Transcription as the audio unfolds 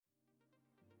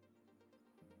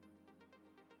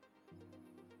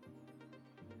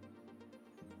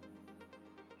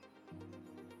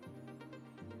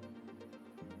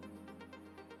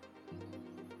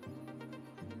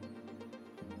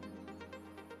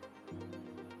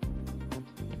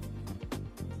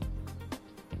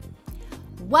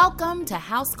Welcome to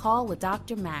House Call with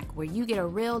Dr. Mac, where you get a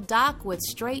real doc with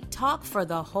straight talk for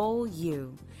the whole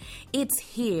you. It's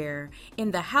here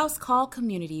in the House Call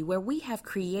community where we have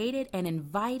created an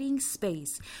inviting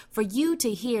space for you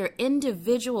to hear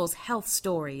individuals' health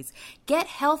stories, get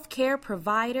healthcare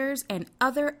providers and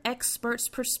other experts'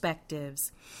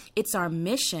 perspectives. It's our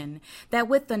mission that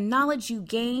with the knowledge you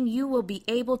gain, you will be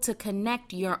able to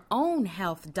connect your own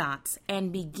health dots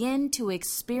and begin to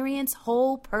experience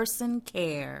whole person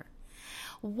care.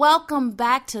 Welcome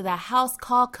back to the House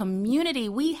Call community.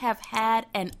 We have had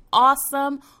an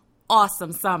awesome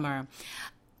summer.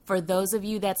 For those of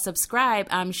you that subscribe,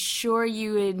 I'm sure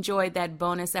you enjoyed that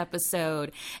bonus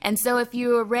episode. And so if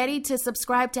you are ready to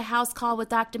subscribe to House Call with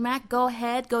Dr. Mac, go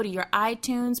ahead, go to your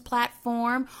iTunes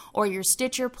platform or your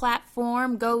Stitcher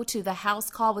platform, go to the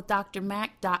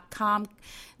housecallwithdrmac.com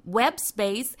web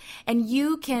space, and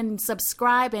you can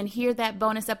subscribe and hear that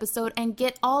bonus episode and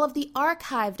get all of the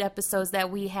archived episodes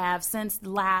that we have since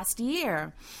last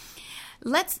year.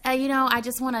 I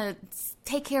just want to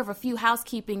take care of a few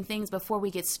housekeeping things before we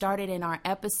get started in our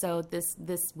episode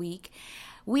this week.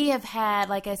 We have had,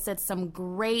 like I said, some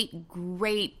great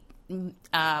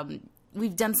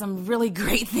we've done some really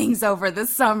great things over the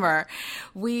summer.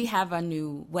 We have a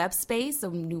new web space, a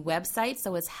new website.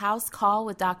 So it's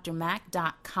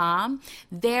housecallwithdrmac.com.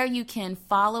 There you can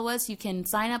follow us. You can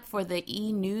sign up for the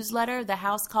e-newsletter, the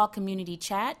House Call Community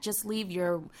Chat. Just leave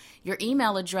your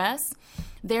email address.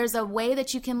 There's a way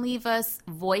that you can leave us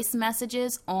voice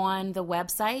messages on the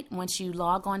website. Once you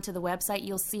log on to the website,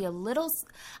 you'll see a little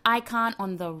icon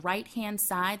on the right-hand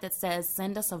side that says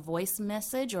send us a voice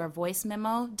message or a voice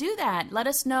memo. Do that. Let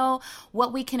us know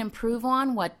what we can improve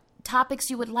on, what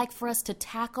topics you would like for us to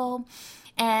tackle.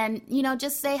 And,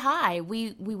 just say hi.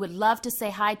 We would love to say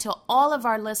hi to all of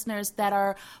our listeners that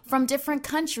are from different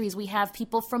countries. We have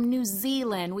people from New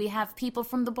Zealand. We have people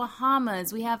from the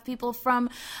Bahamas. We have people from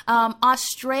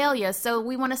Australia. So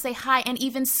we want to say hi. And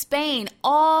even Spain,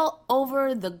 all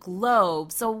over the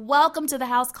globe. So welcome to the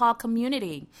House Call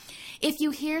community. If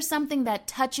you hear something that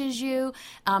touches you,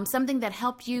 something that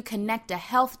helped you connect a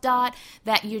health dot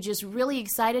that you're just really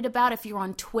excited about, if you're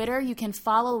on Twitter, you can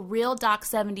follow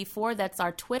RealDoc74. That's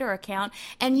our Twitter account,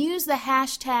 and use the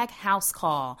hashtag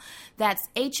HouseCall. That's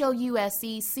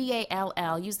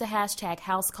HOUSECALL. Use the hashtag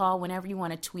HouseCall whenever you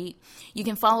want to tweet. You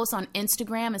can follow us on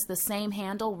Instagram. It's the same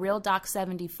handle,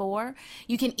 RealDoc74.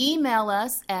 You can email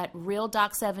us at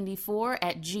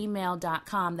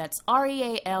realdoc74@gmail.com. That's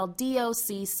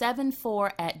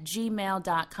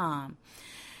REALDOC74@gmail.com.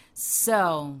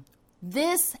 So,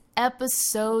 this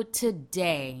episode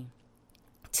today,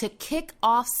 to kick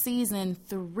off season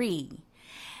 3,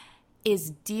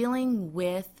 is dealing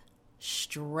with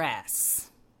stress.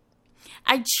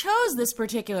 I chose this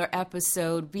particular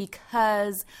episode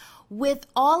because with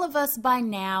all of us by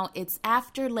now, it's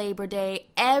after Labor Day.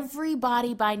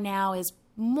 Everybody by now is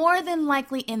more than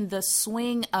likely in the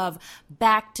swing of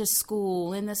back to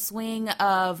school, in the swing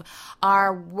of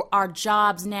our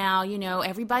jobs now.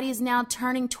 Everybody is now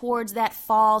turning towards that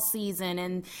fall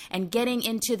season and getting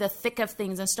into the thick of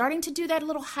things and starting to do that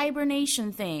little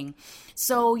hibernation thing.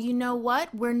 So you know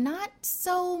what? We're not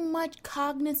so much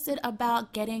cognizant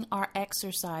about getting our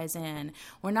exercise in.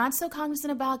 We're not so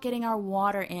cognizant about getting our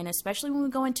water in, especially when we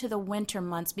go into the winter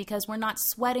months, because we're not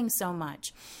sweating so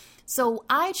much. So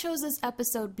I chose this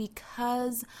episode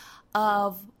because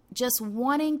of just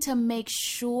wanting to make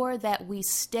sure that we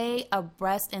stay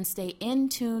abreast and stay in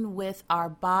tune with our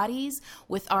bodies,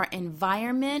 with our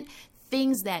environment,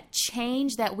 things that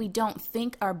change that we don't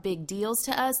think are big deals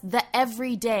to us. The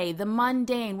everyday, the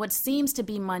mundane, what seems to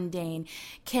be mundane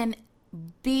can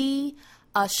be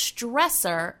a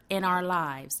stressor in our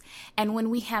lives. And when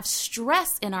we have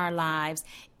stress in our lives,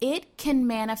 it can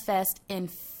manifest in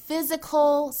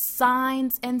physical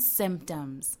signs and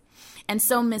symptoms. And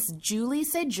so Miss Julie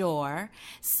Sejor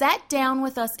sat down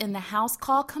with us in the House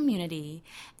Call community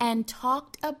and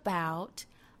talked about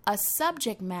a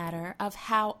subject matter of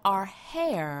how our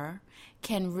hair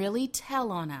can really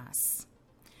tell on us.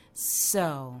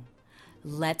 So,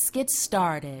 let's get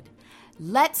started.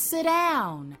 Let's sit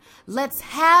down. Let's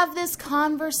have this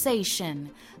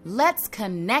conversation. Let's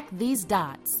connect these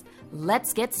dots.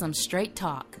 Let's get some straight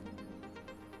talk.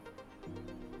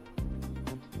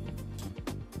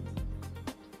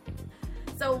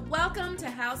 So welcome to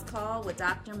House Call with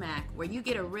Dr. Mac, where you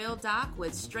get a real doc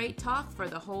with straight talk for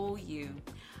the whole you.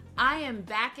 I am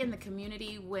back in the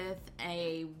community with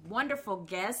a wonderful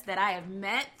guest that I have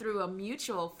met through a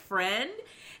mutual friend,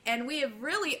 and we have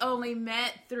really only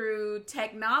met through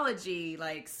technology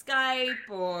like Skype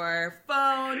or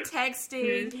phone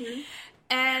texting.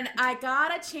 And I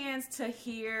got a chance to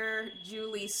hear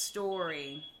Julie's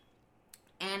story.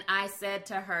 And I said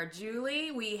to her,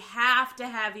 Julie, we have to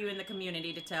have you in the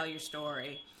community to tell your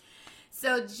story.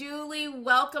 So, Julie,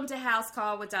 welcome to House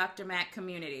Call with Dr. Mac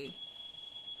Community.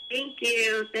 Thank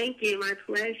you. Thank you. My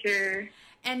pleasure.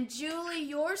 And, Julie,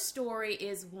 your story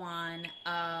is one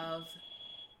of,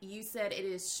 you said it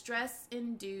is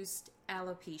stress-induced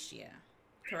alopecia,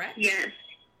 correct? Yes,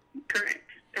 correct.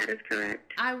 That is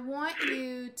correct. I want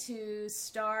you to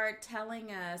start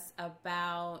telling us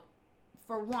about,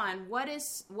 for one, what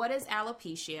is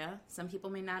alopecia? Some people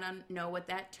may not know what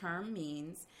that term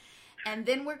means. And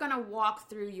then we're going to walk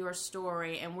through your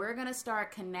story, and we're going to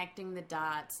start connecting the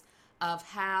dots of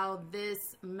how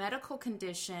this medical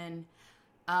condition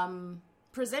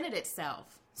presented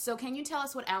itself. So can you tell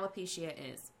us what alopecia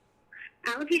is?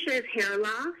 Alopecia is hair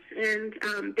loss, and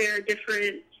there are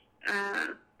different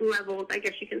levels, I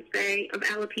guess you can say, of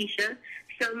alopecia.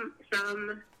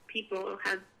 Some people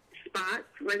have spots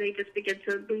where they just begin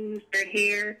to lose their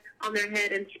hair on their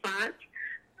head in spots.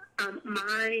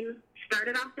 Mine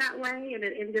started off that way, and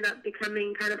it ended up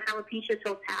becoming kind of alopecia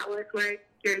totalis, where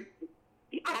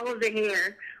all of the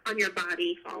hair on your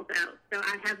body falls out. So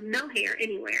I have no hair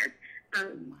anywhere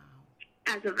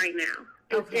as of right now.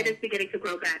 Okay. It is beginning to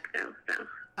grow back, though. So.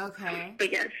 Okay.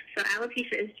 But yes, so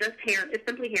alopecia is just hair. It's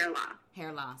simply hair loss.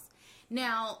 Hair loss.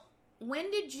 Now, when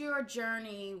did your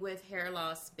journey with hair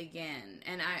loss begin?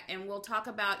 And we'll talk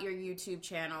about your YouTube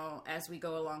channel as we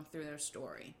go along through their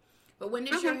story. But when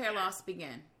did your hair loss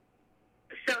begin?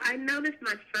 So I noticed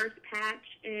my first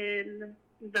patch in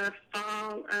the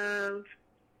fall of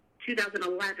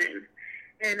 2011,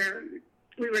 and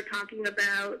we were talking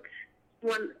about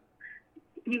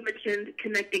you mentioned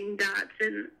connecting dots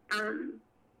and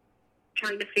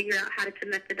trying to figure out how to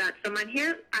connect the dots. So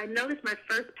I noticed my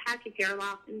first patch of hair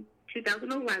loss in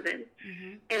 2011,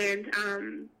 and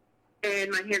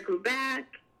my hair grew back.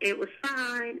 It was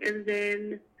fine, and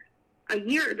then a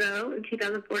year ago, in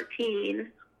 2014,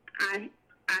 I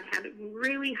had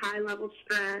really high level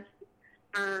stress,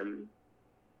 and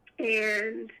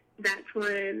that's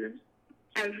when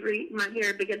my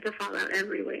hair began to fall out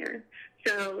everywhere.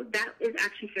 So that is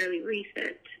actually fairly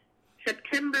recent.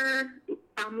 September,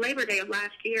 Labor Day of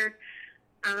last year,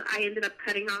 I ended up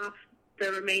cutting off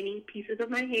the remaining pieces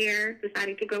of my hair,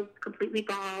 deciding to go completely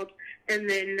bald, and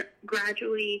then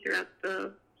gradually throughout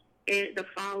the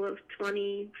fall of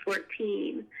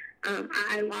 2014,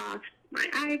 I lost my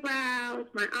eyebrows,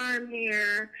 my arm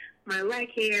hair, my leg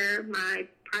hair, my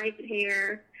private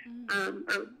hair,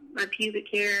 my pubic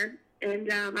hair,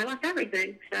 and I lost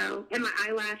everything. So, and my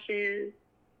eyelashes.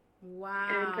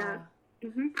 Wow.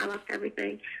 And I lost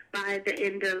everything by the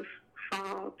end of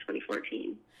fall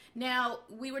 2014. Now,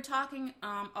 we were talking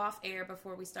off air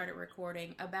before we started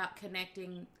recording about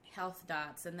connecting health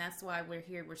dots, and that's why we're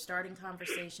here. We're starting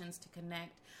conversations to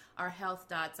connect our health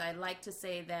dots. I'd like to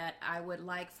say that I would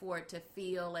like for it to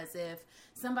feel as if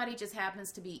somebody just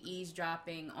happens to be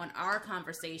eavesdropping on our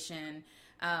conversation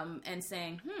and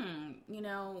saying,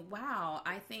 wow,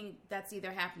 I think that's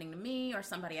either happening to me or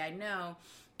somebody I know.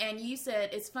 And you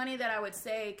said, it's funny that I would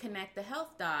say connect the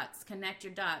health dots, connect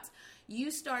your dots.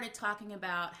 You started talking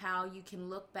about how you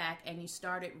can look back and you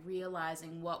started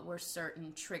realizing what were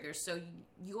certain triggers. So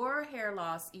your hair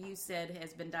loss, you said,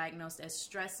 has been diagnosed as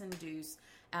stress-induced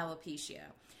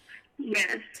alopecia.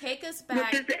 Yes. Take us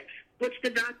back. Which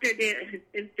the doctor did.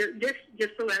 Just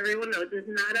to let everyone know, this is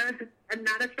not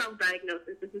a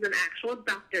self-diagnosis. This is an actual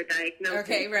doctor diagnosis.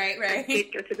 Okay, right.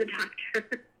 Please go to the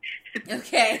doctor.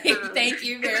 Okay, thank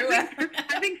you very well.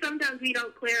 I think sometimes we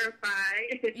don't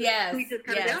clarify. Yes. We just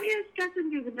kind of go,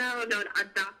 stress-induced. No, a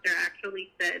doctor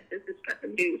actually said this is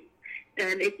stress-induced.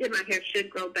 And my hair should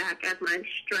grow back as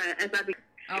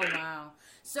Oh, wow.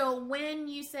 So when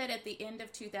you said at the end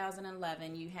of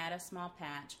 2011 you had a small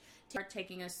patch,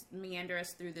 meander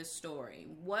us through this story.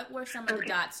 What were some of the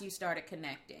dots you started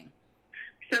connecting?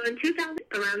 So in 2000,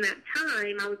 around that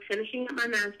time, I was finishing up my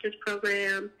master's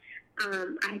program.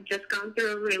 I had just gone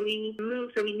through a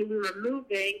move, so we knew we were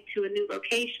moving to a new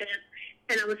location,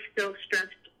 and I was still stressed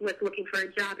with looking for a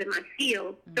job in my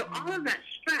field. Mm-hmm. So all of that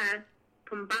stress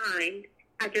combined,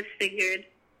 I just figured,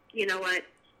 you know what,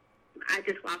 I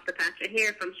just lost a patch of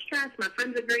hair from stress. My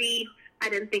friends agreed. I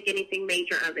didn't think anything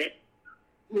major of it.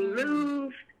 We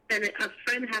moved, and a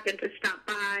friend happened to stop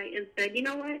by and said, you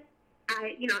know what,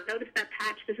 I noticed that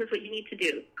patch. This is what you need to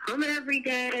do. Comb it every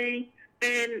day.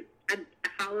 And I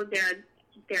followed their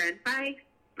advice.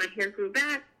 My hair grew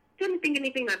back. Didn't think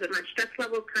anything of it. My stress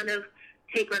levels kind of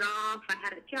tapered off. I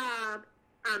had a job.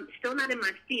 Still not in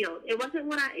my field. It wasn't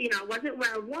what wasn't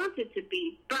where I wanted to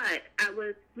be, but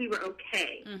we were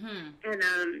okay. Mm-hmm.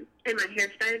 And my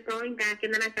hair started growing back,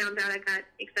 and then I found out I got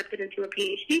accepted into a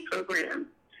PhD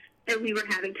program, and we were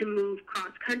having to move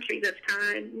cross country this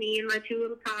time. Me and my 2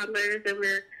 little toddlers, and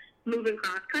we're moving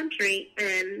cross country,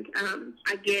 and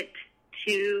I get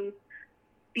to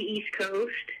the East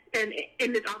Coast, and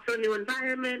it's also a new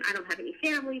environment. I don't have any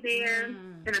family there,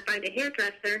 and I find a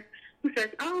hairdresser who says,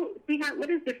 "Oh, sweetheart, what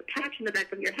is this patch in the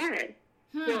back of your head?"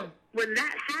 Well, when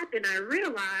that happened, I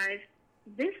realized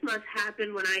this must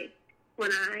happen when I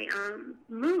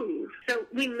moved. So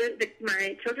we moved.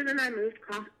 My children and I moved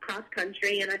cross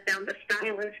country, and I found a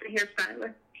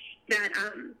hairstylist that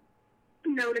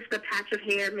noticed a patch of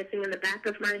hair missing in the back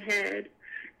of my head,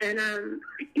 and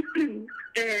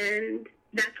and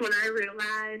that's when I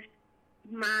realized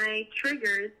my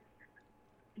triggers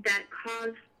that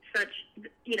cause such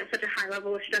a high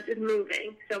level of stress is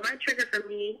moving. So my trigger for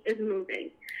me is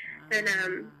moving, and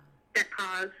that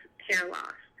caused hair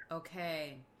loss.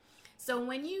 Okay. So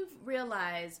when you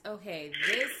realize, okay,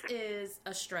 this is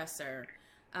a stressor,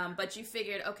 but you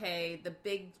figured, okay, the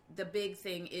big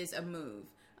thing is a move.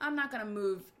 I'm not going to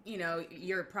move,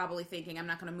 you're probably thinking I'm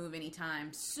not going to move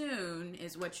anytime soon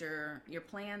is what your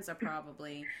plans are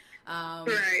probably.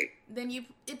 Right. Then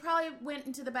it probably went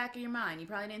into the back of your mind. You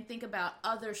probably didn't think about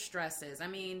other stresses. I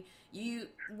mean,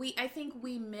 I think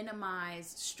we minimize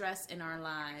stress in our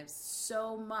lives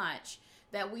so much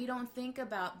that we don't think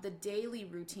about the daily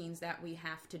routines that we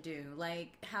have to do. Like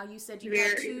how you said you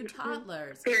have 2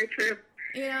 toddlers. Very true.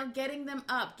 Getting them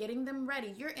up, getting them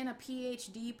ready. You're in a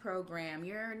PhD program.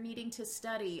 You're needing to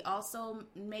study. Also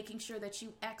making sure that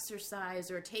you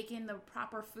exercise or take in the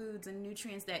proper foods and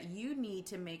nutrients that you need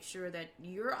to make sure that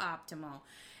you're optimal.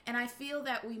 And I feel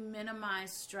that we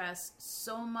minimize stress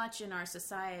so much in our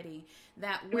society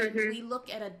that when we look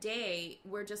at a day,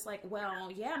 we're just like, well,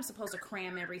 yeah, I'm supposed to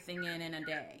cram everything in a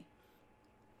day.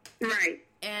 Right.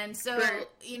 And so,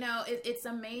 it's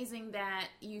amazing that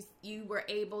you were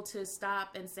able to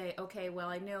stop and say, okay, well,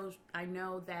 I know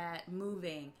that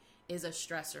moving is a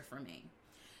stressor for me.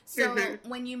 So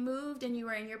when you moved and you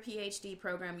were in your PhD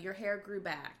program, your hair grew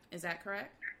back. Is that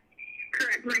correct?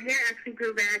 Correct. My hair actually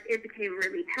grew back. It became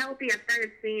really healthy. I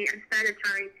started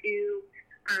trying to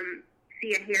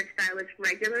see a hairstylist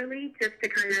regularly just to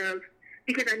kind of,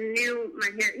 because I knew my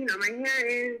hair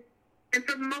is, and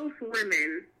for most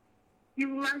women,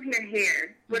 you love your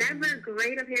hair. Whatever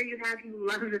grade of hair you have, you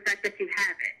love the fact that you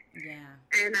have it. Yeah.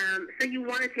 And so you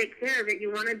want to take care of it.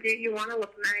 You want to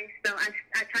look nice. So I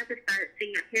tried to start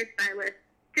seeing a hairstylist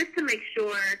just to make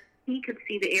sure he could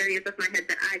see the areas of my head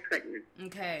that I couldn't.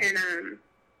 Okay.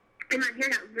 And my hair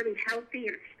got really healthy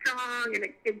and strong, and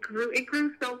it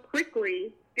grew so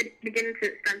quickly. It began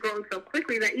to start growing so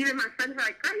quickly that even my sons were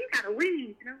like, "Girl, you got a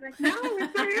weave." And I was like, "No,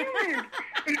 it's my hair."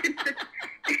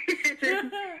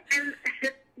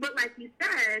 But like you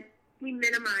said, we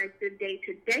minimized the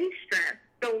day-to-day stress.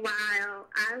 So while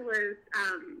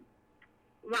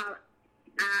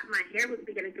my hair was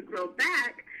beginning to grow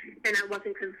back, and I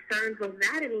wasn't concerned with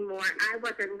that anymore, I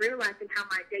wasn't realizing how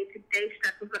my day-to-day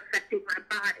stress was affecting my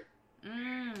body.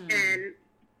 And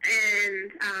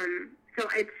so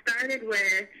it started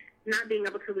with not being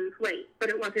able to lose weight. But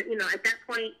it wasn't, at that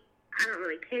point, I don't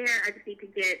really care. I just need to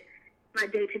get my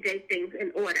day-to-day things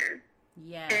in order.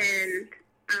 Yes.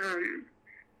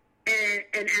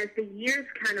 And as the years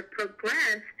kind of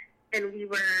progressed, and we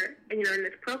were, in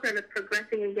this program is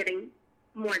progressing and getting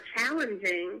more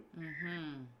challenging,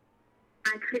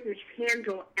 I couldn't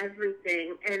handle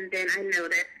everything. And then I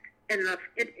noticed, and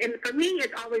for me,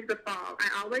 it's always the fall. I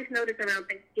always notice around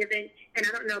Thanksgiving, and I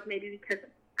don't know if maybe because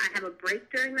I have a break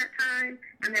during that time,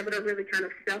 I'm able to really kind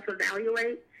of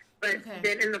self-evaluate. But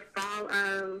then in the fall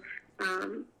of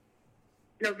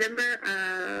November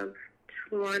of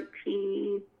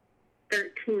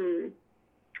 2013,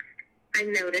 I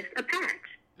noticed a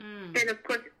patch. And of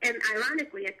course, and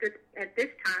ironically, at this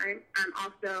time, I'm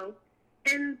also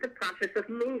in the process of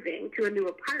moving to a new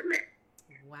apartment.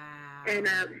 Wow. And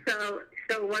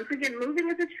so once again, moving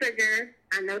is a trigger.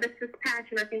 I noticed this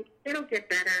patch, and I think it'll get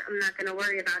better. I'm not going to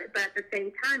worry about it. But at the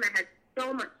same time, I had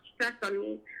so much stress on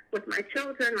me with my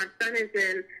children. My son is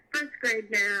in first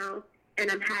grade now, and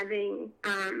I'm having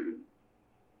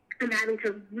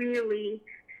to really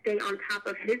stay on top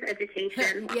of his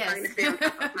education while trying to stay on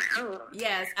top of my own.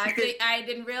 Yes, I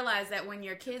didn't realize that when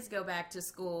your kids go back to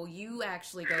school, you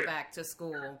actually go back to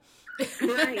school.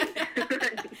 Right.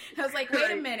 I was like,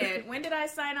 wait a minute, when did I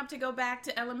sign up to go back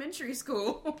to elementary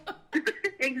school?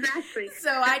 Exactly. So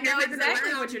I know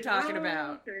exactly what you're talking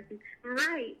about.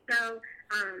 Right. So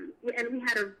and we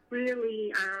had a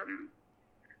really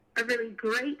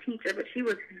great teacher, but she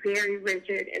was very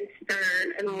rigid and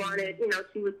stern and wanted,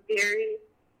 she was very,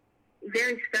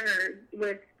 very stern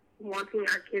with wanting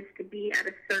our kids to be at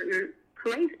a certain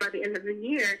place by the end of the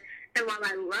year. And while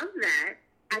I loved that,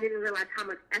 I didn't realize how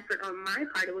much effort on my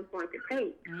part it was going to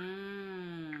take.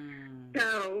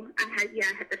 So I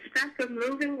had the stress of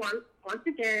moving once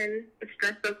again, the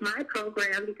stress of my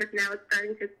program, because now it's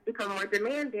starting to become more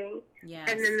demanding, yes.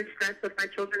 And then the stress of my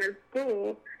children in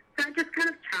school. So I just kind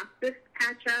of chalked this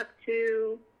patch up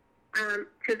to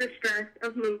the stress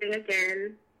of moving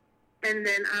again, and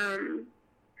then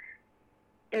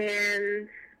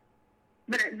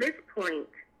but at this point,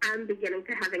 I'm beginning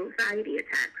to have anxiety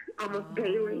attacks almost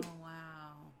daily. Oh,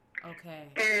 wow.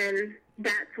 Okay. And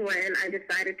that's when I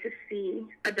decided to see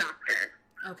a doctor.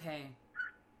 Okay.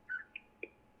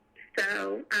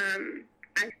 So,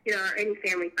 any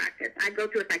family practice, I go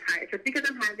to a psychiatrist because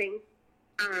I'm having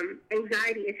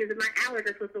anxiety issues. And my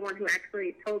allergist was the one who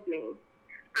actually told me.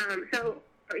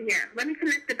 Let me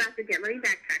connect the dots again. Let me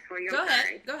backtrack for you. Go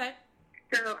ahead.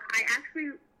 So I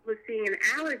actually was seeing an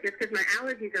allergist because my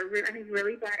allergies are I have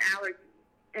really bad allergies.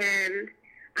 And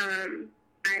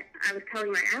I was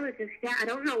telling my allergist, I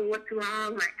don't know what's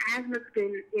wrong. My asthma's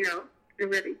been,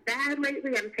 really bad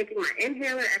lately. I'm taking my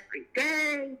inhaler every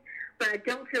day, but I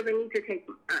don't feel the need to take,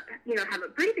 have a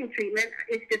breathing treatment.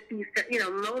 It's just these,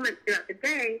 moments throughout the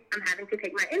day I'm having to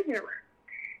take my inhaler.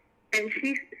 And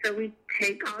so we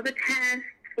take all the tests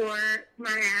for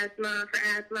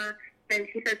asthma, and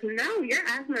she says, no, your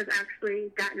asthma has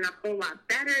actually gotten a whole lot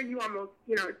better. You almost,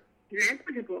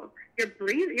 negligible. Your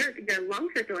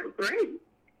lungs are doing great.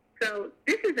 So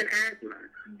this is an asthma.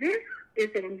 This is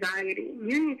anxiety.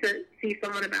 You need to see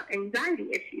someone about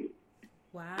anxiety issues.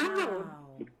 Wow. Oh,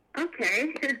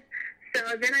 okay. So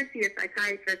then I see a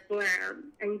psychiatrist for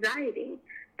anxiety,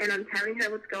 and I'm telling her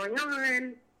what's going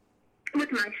on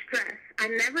with my stress. I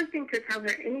never think to tell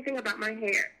her anything about my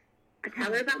hair. I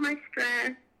tell her about my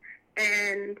stress,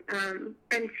 and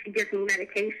she gives me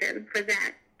medication for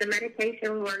that. The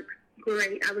medication works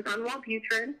great. I was on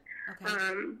Wellbutrin,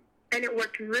 and it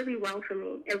worked really well for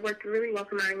me. It worked really well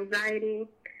for my anxiety,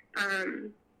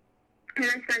 and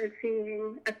I started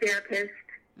seeing a therapist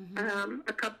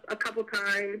a couple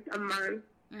times a month,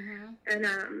 and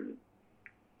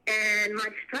my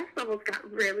stress levels got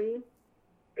really,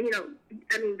 I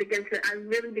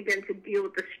really began to deal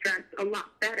with the stress a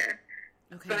lot better.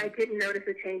 Okay. But I didn't notice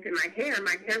a change in my hair.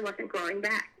 My hair wasn't growing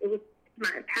back.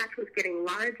 My patch was getting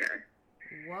larger.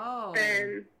 Whoa.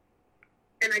 And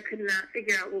I could not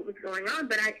figure out what was going on.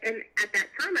 But at that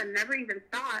time, I never even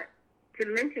thought to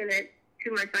mention it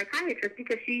to my psychiatrist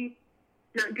because she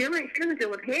doesn't deal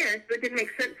with hair, so it didn't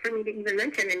make sense for me to even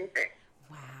mention anything.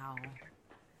 Wow.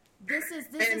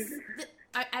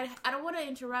 I don't want to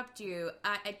interrupt you.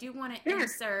 I do want to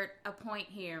insert a point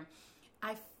here.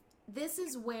 This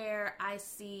is where I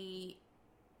see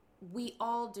we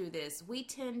all do this. We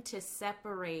tend to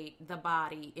separate the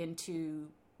body into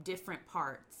different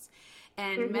parts.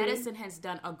 And medicine has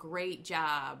done a great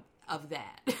job of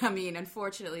that. I mean,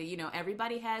 unfortunately,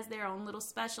 everybody has their own little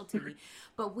specialty,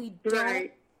 but we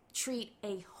don't treat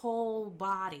a whole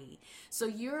body. So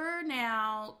you're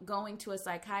now going to a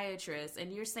psychiatrist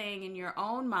and you're saying in your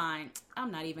own mind,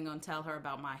 I'm not even going to tell her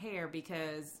about my hair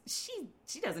because she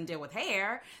doesn't deal with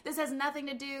hair. This has nothing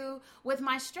to do with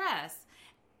my stress.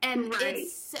 And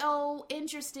it's so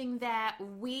interesting that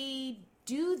we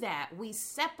do that. We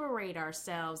separate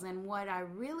ourselves. And what I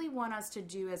really want us to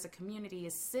do as a community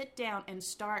is sit down and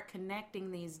start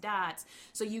connecting these dots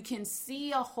so you can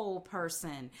see a whole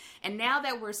person. And now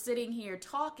that we're sitting here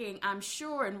talking, I'm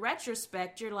sure in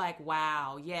retrospect, you're like,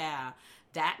 wow, yeah,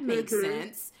 that makes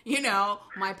sense.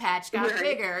 My patch got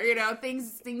bigger,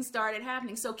 things started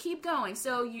happening. So keep going.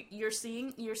 So you're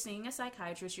seeing a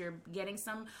psychiatrist, you're getting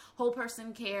some whole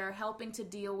person care, helping to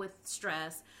deal with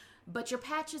stress. But your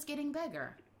patch is getting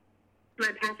bigger.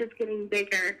 My patch is getting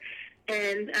bigger.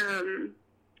 And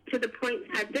to the point,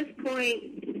 at this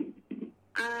point,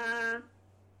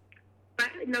 by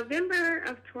November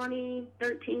of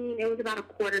 2013, it was about a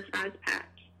quarter-size patch.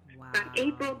 Wow. By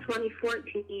April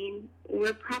 2014,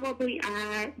 we're probably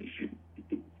at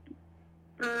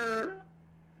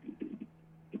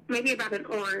maybe about an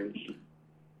orange.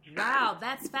 Wow,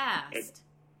 that's fast.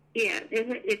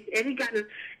 It had gotten,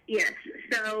 yes.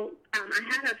 So I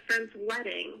had a friend's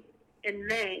wedding in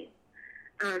May,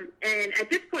 and at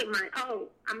this point, so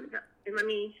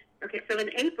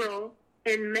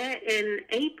in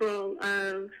April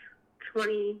of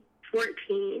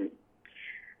 2014,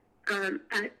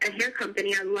 a hair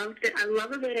company. I loved it. I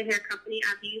love Aveda Hair Company.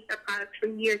 I've used their products for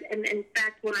years. And in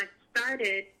fact, when I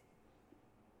started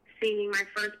seeing my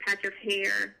first patch of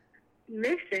hair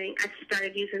missing, I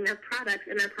started using their products,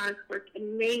 and their products worked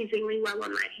amazingly well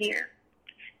on my hair.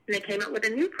 And they came out with a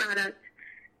new product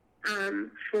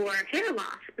for hair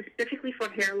loss, specifically for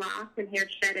hair loss and hair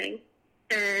shedding.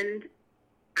 And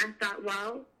I thought,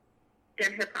 well,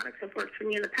 their hair products have worked for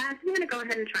me in the past. I'm going to go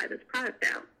ahead and try this product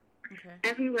out. Okay.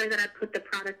 Everywhere that I put the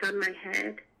product on my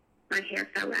head, my hair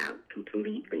fell out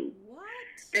completely. What?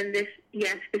 And this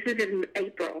is in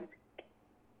April.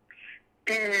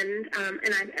 And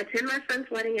I attend my friend's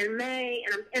wedding in May,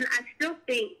 and I still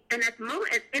think, and at the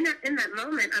moment, in that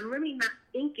moment, I'm really not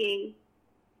thinking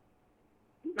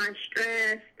my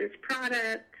stress, this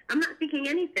product. I'm not thinking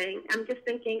anything. I'm just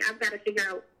thinking I've got to figure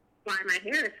out why my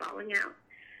hair is falling out.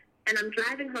 And I'm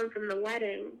driving home from the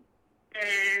wedding,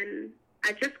 and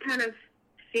I just kind of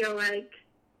feel like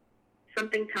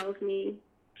something tells me,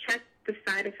 check the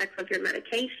side effects of your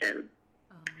medication.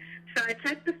 So I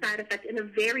checked the side effect, in a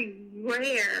very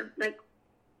rare, like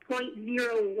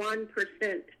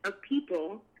 0.01% of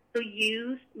people who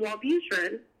use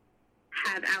Wellbutrin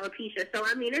have alopecia. So,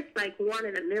 I mean, it's like 1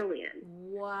 in a million.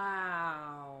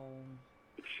 Wow.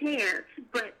 Chance.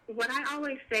 But what I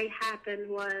always say happened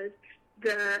was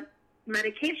the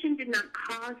medication did not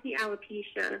cause the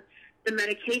alopecia. The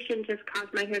medication just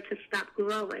caused my hair to stop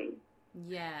growing.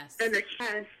 Yes. And the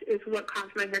stress is what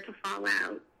caused my hair to fall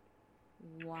out.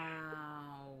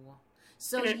 Wow.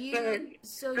 So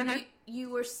you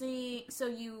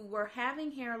were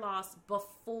having hair loss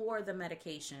before the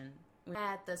medication.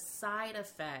 Had the side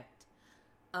effect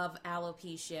of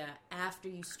alopecia after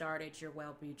you started your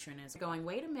Wellbutrin. Going,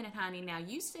 wait a minute, honey. Now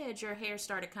you said your hair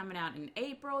started coming out in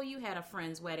April. You had a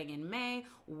friend's wedding in May.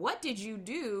 What did you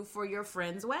do for your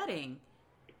friend's wedding?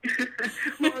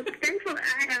 Well, thankfully,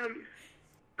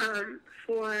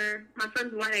 for my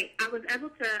friend's wedding, I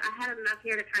had enough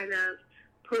hair to kind of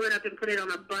pull it up and put it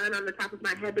on a bun on the top of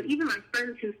my head. But even my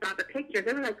friends who saw the picture,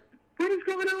 they were like, what is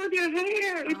going on with your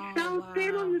hair? It's so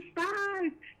thin on the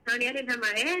sides. Honey, I didn't have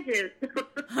my edges.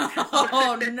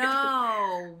 Oh,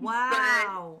 no.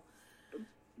 Wow.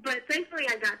 But thankfully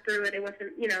I got through it. It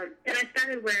wasn't, and I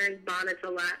started wearing bonnets a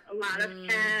lot of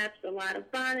caps, a lot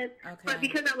of bonnets. Okay. But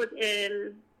because I was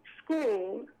in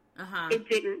school, it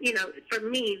didn't, for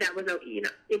me, that was,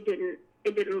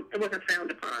 it wasn't frowned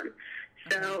upon.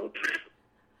 So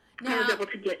I was able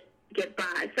to get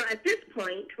by. So at this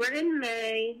point, we're in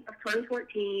May of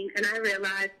 2014, and I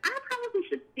realized I probably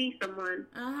should see someone.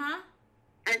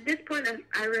 At this point,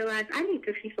 I realized I need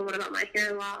to see someone about my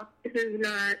hair loss.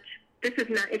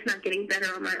 It's not getting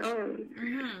better on my own.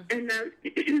 And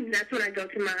that's when I go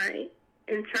to my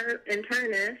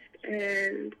internist,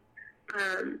 and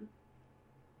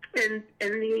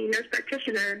the nurse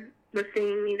practitioner was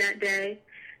seeing me that day,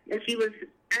 and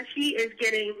as she is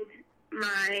getting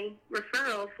my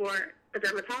referral for a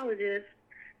dermatologist,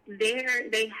 they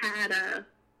had a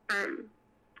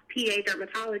PA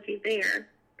dermatology there.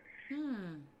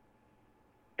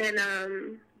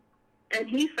 And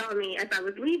he saw me as I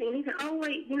was leaving, and he said, oh,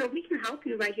 wait, we can help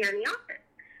you right here in the office.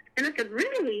 And I said,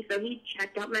 really? So he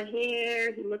checked out my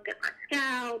hair, he looked at my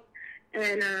scalp,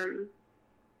 and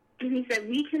he said,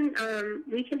 we can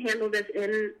handle this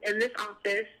in this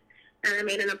office. And I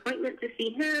made an appointment to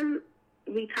see him.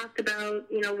 We talked about,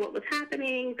 what was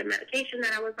happening, the medication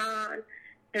that I was on.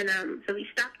 And so we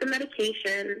stopped the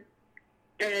medication,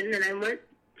 and then I went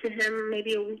to him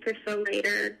maybe a week or so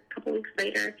later, a couple weeks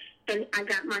later, and I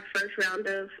got my first round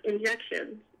of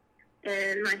injections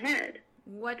in my head.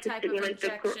 What type of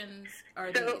injections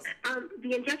are these? So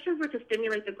the injections were to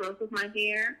stimulate the growth of my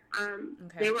hair.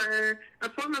 They were a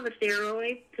form of a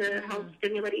steroid to help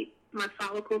stimulate my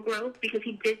follicle growth, because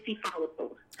he did see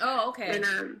follicles. Oh, okay. And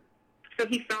so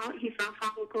he saw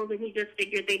follicles, and he just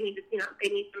figured they need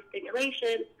some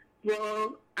stimulation.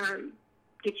 We'll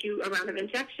get you a round of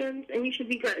injections, and you should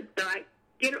be good. So I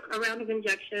get a round of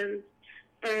injections,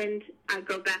 and I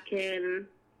go back in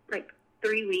like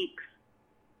 3 weeks.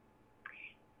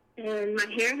 And my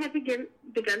hair had begun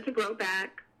to grow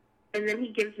back, and then he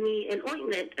gives me an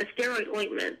ointment, a steroid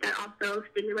ointment, that also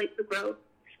stimulates the growth.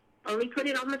 Only put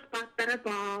it on the spots that are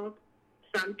bald.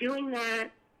 So I'm doing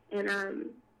that, and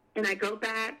I go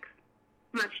back.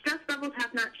 My stress levels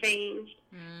have not changed,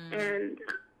 and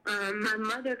my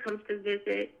mother comes to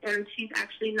visit, and she's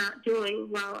actually not doing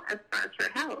well as far as her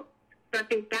health. So I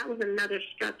think that was another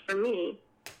stress for me,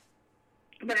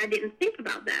 but I didn't think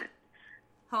about that.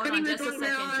 Hold on just a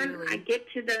second, Julie. I get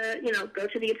to go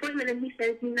to the appointment, and he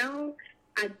says,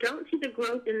 I don't see the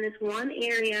growth in this one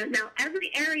area. Now,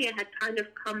 every area had kind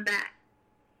of come back,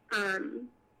 or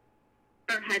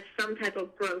had some type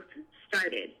of growth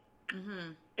started.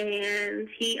 Mm-hmm. And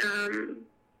he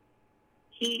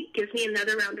gives me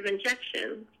another round of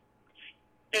injections.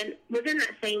 And within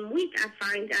that same week, I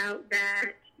find out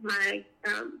that my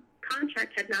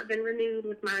contract had not been renewed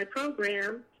with my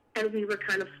program, and we were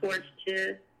kind of forced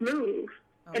to move.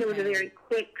 Okay. And it was a very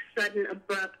quick, sudden,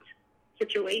 abrupt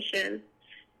situation.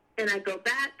 And I go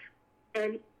back,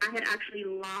 and I had actually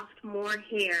lost more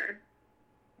hair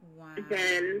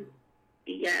than,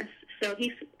 yes. So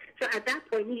at that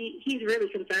point, he's really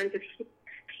concerned because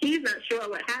he's not sure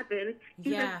what happened.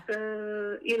 He's just,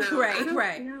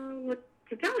 right, I don't know what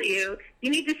to tell you. You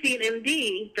need to see an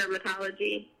MD,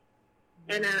 dermatology.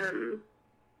 And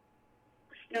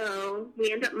so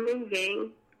we end up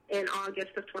moving in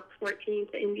August of 2014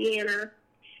 to Indiana,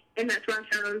 and that's where I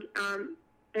found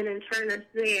an internist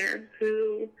there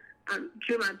who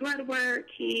drew my blood work.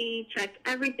 He checked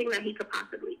everything that he could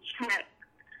possibly check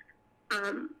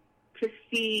to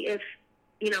see if,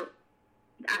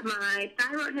 my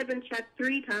thyroid had been checked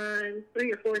 3 or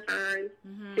 4 times,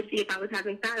 mm-hmm. to see if I was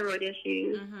having thyroid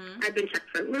issues. Mm-hmm. I've been checked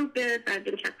for lupus. I've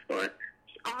been checked for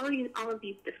all of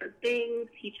these different things.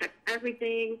 He checked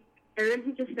everything, and then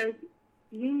he just says,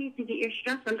 you need to get your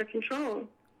stress under control,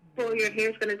 or your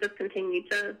hair's going to just continue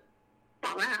to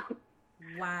fall out.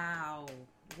 Wow.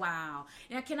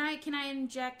 Now, can I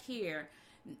inject here?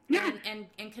 Yeah.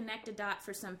 And connect a dot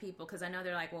for some people, because I know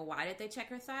they're like, well, why did they check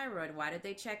her thyroid? Why did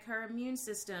they check her immune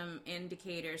system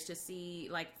indicators to see,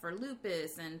 like, for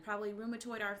lupus and probably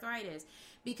rheumatoid arthritis?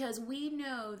 Because we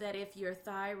know that if your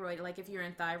thyroid, like if you're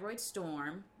in thyroid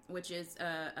storm, which is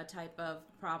a type of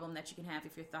problem that you can have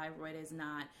if your thyroid is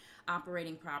not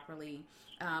operating properly,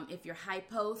 if you're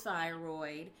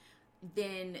hypothyroid,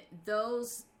 then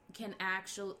those can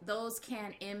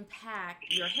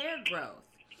impact your hair growth.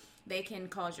 They can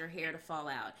cause your hair to fall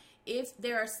out. If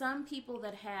there are some people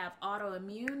that have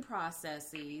autoimmune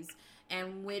processes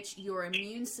in which your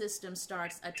immune system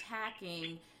starts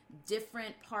attacking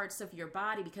different parts of your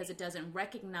body because it doesn't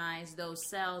recognize those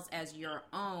cells as your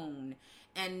own.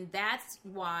 And that's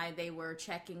why they were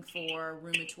checking for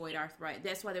rheumatoid arthritis.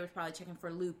 That's why they were probably checking for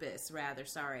lupus,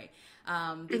 because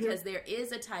mm-hmm. there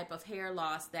is a type of hair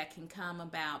loss that can come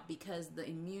about because the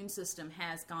immune system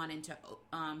has gone into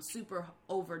super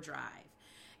overdrive.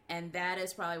 And that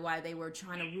is probably why they were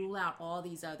trying to rule out all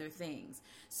these other things.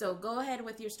 So go ahead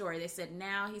with your story. He said,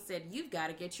 you've got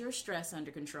to get your stress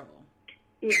under control.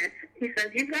 Yes. He says,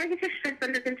 you've got to get your stress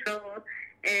under control.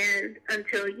 And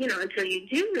until you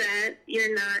do that,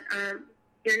 you're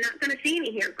not going to see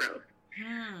any hair growth.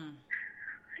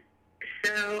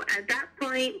 So at that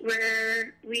point,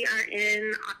 where we are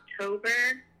in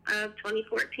October of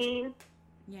 2014,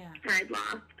 I'd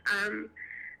lost.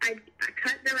 I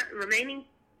cut the remaining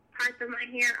parts of my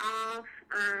hair off.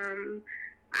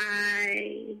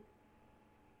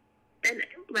 And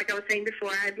like I was saying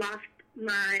before, I'd lost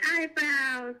my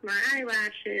eyebrows, my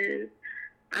eyelashes.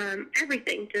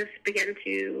 Everything just began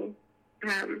to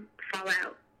fall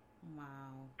out.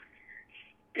 Wow.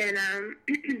 And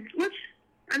which,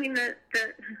 I mean, the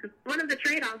one of the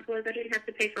trade-offs was I didn't have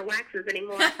to pay for waxes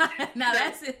anymore. No,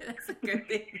 that's a good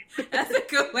thing. That's a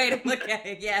good way to look at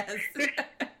it. Yes.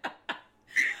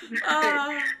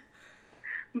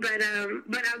 But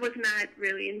I was not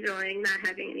really enjoying not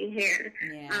having any hair.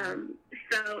 Yeah.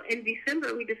 So in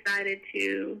December we decided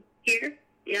to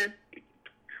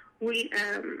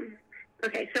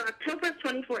so October of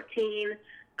 2014,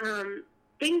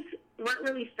 things weren't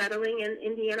really settling in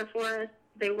Indiana for us.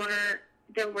 There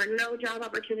were no job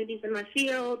opportunities in my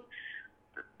field,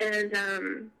 and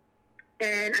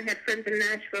I had friends in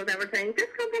Nashville that were saying,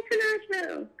 just come back to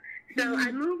Nashville. So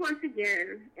I moved once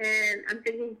again, and I'm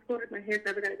thinking, Lord, my hair's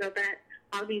never going to go back.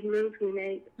 All these moves we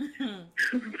make.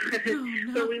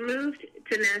 So we moved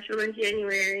to Nashville in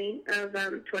January of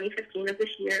 2015 of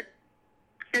this year.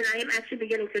 And I am actually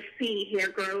beginning to see hair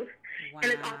growth. Wow.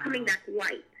 And it's all coming back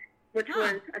white, which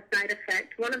was a side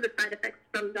effect. One of the side effects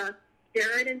from the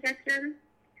steroid injection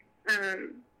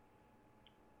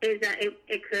is that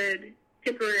it could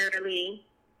temporarily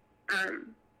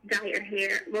dye your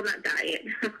hair. Well, not dye it.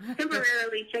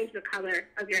 Temporarily change the color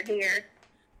of your hair.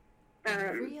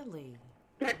 Really?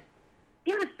 But,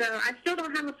 yeah, so I still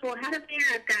don't have a full head of hair.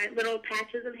 I've got little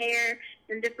patches of hair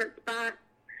in different spots.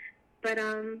 But,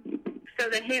 so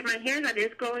my hair that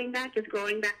is growing back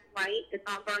white. It's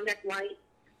all growing back white,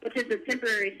 which is a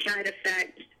temporary side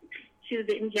effect to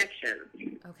the injection.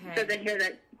 Okay. So the hair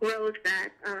that grows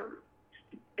back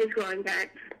is growing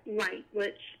back white,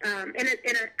 which I'm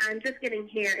just getting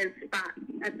hair in spots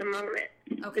at the moment.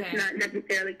 Okay. It's not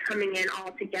necessarily coming in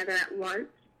all together at once,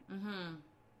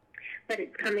 but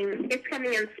it's coming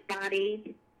in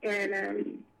spotty,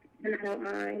 and I don't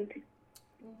mind.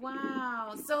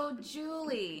 Wow. So,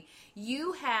 Julie,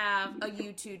 you have a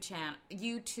YouTube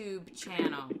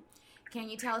channel. Can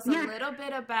you tell us a little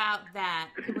bit about that?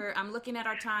 I'm looking at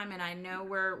our time, and I know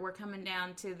we're coming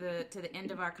down to the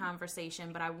end of our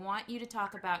conversation, but I want you to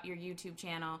talk about your YouTube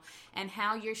channel and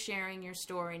how you're sharing your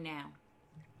story now.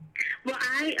 Well,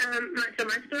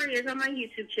 my story is on my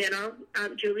YouTube channel.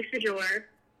 Julie Sajor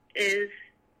is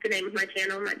the name of my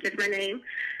channel, not just my name.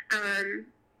 And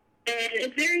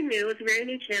it's very new. It's a very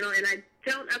new channel, and I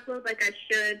don't upload like I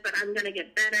should, but I'm going to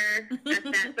get better at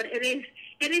that. But it is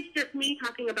just me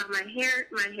talking about my hair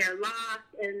loss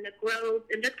and the growth,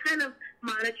 and just kind of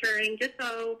monitoring, just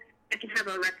so I can have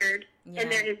a record. Yeah.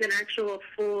 And there is an actual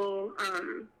full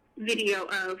video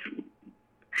of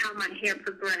how my hair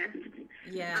progressed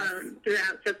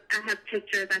throughout. So I have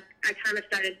pictures. I kind of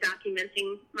started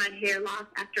documenting my hair loss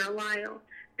after a while,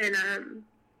 and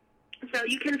so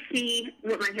you can see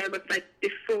what my hair looked like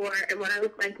before and what I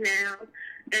look like now,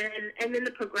 and then the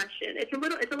progression. It's a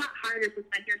lot harder since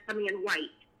my hair's coming in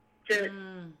white to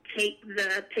take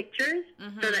the pictures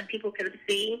so that people can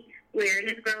see where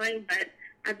it is growing. But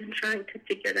I've been trying to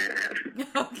figure that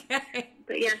out. Okay.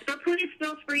 But yeah, so please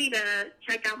feel free to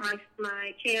check out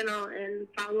my channel and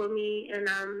follow me, and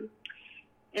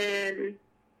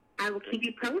I will keep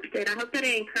you posted. I hope that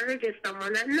it encourages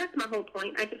someone, and that's my whole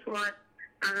point. I just want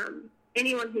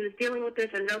anyone who's dealing with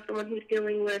this or knows someone who's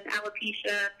dealing with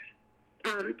alopecia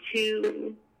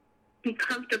to be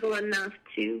comfortable enough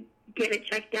to get it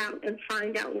checked out and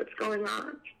find out what's going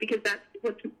on, because that's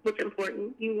what's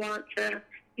important. You want to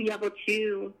be able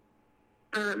to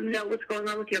know what's going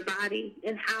on with your body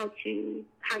and how you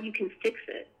can fix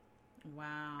it.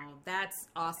 Wow, that's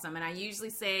awesome. And I usually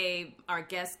say our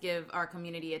guests give our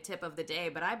community a tip of the day,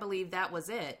 but I believe that was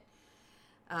it.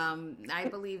 I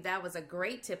believe that was a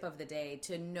great tip of the day,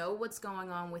 to know what's going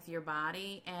on with your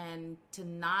body and to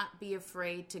not be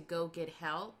afraid to go get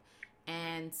help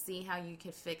and see how you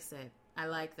can fix it. I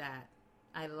like that.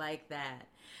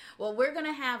 Well, we're going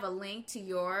to have a link to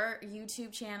your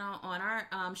YouTube channel on our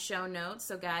show notes.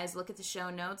 So guys, look at the show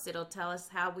notes. It'll tell us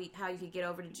how you can get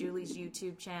over to Julie's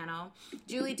YouTube channel.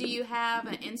 Julie, do you have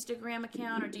an Instagram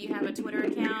account or do you have a Twitter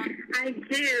account? I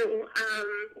do.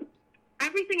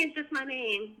 Everything is just my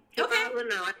name. Okay.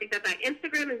 No, I take that back.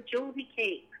 Instagram is Julie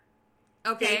Cake.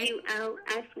 Okay.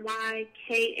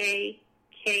 JULSYKAKES.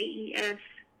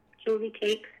 Julie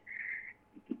Cake.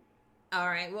 All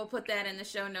right, we'll put that in the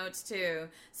show notes too.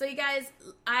 So you guys,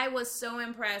 I was so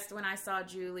impressed when I saw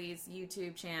Julie's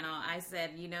YouTube channel. I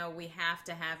said, we have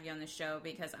to have you on the show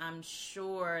because I'm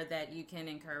sure that you can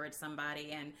encourage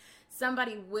somebody, and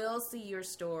somebody will see your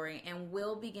story and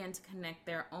will begin to connect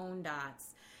their own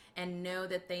dots and know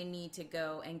that they need to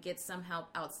go and get some help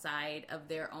outside of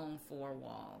their own four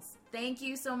walls. Thank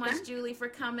you so much, Julie, for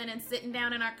coming and sitting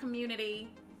down in our community.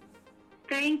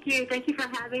 Thank you. Thank you for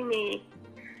having me.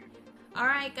 All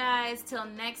right, guys, till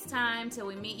next time, till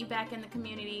we meet you back in the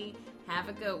community, have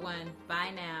a good one.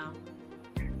 Bye now.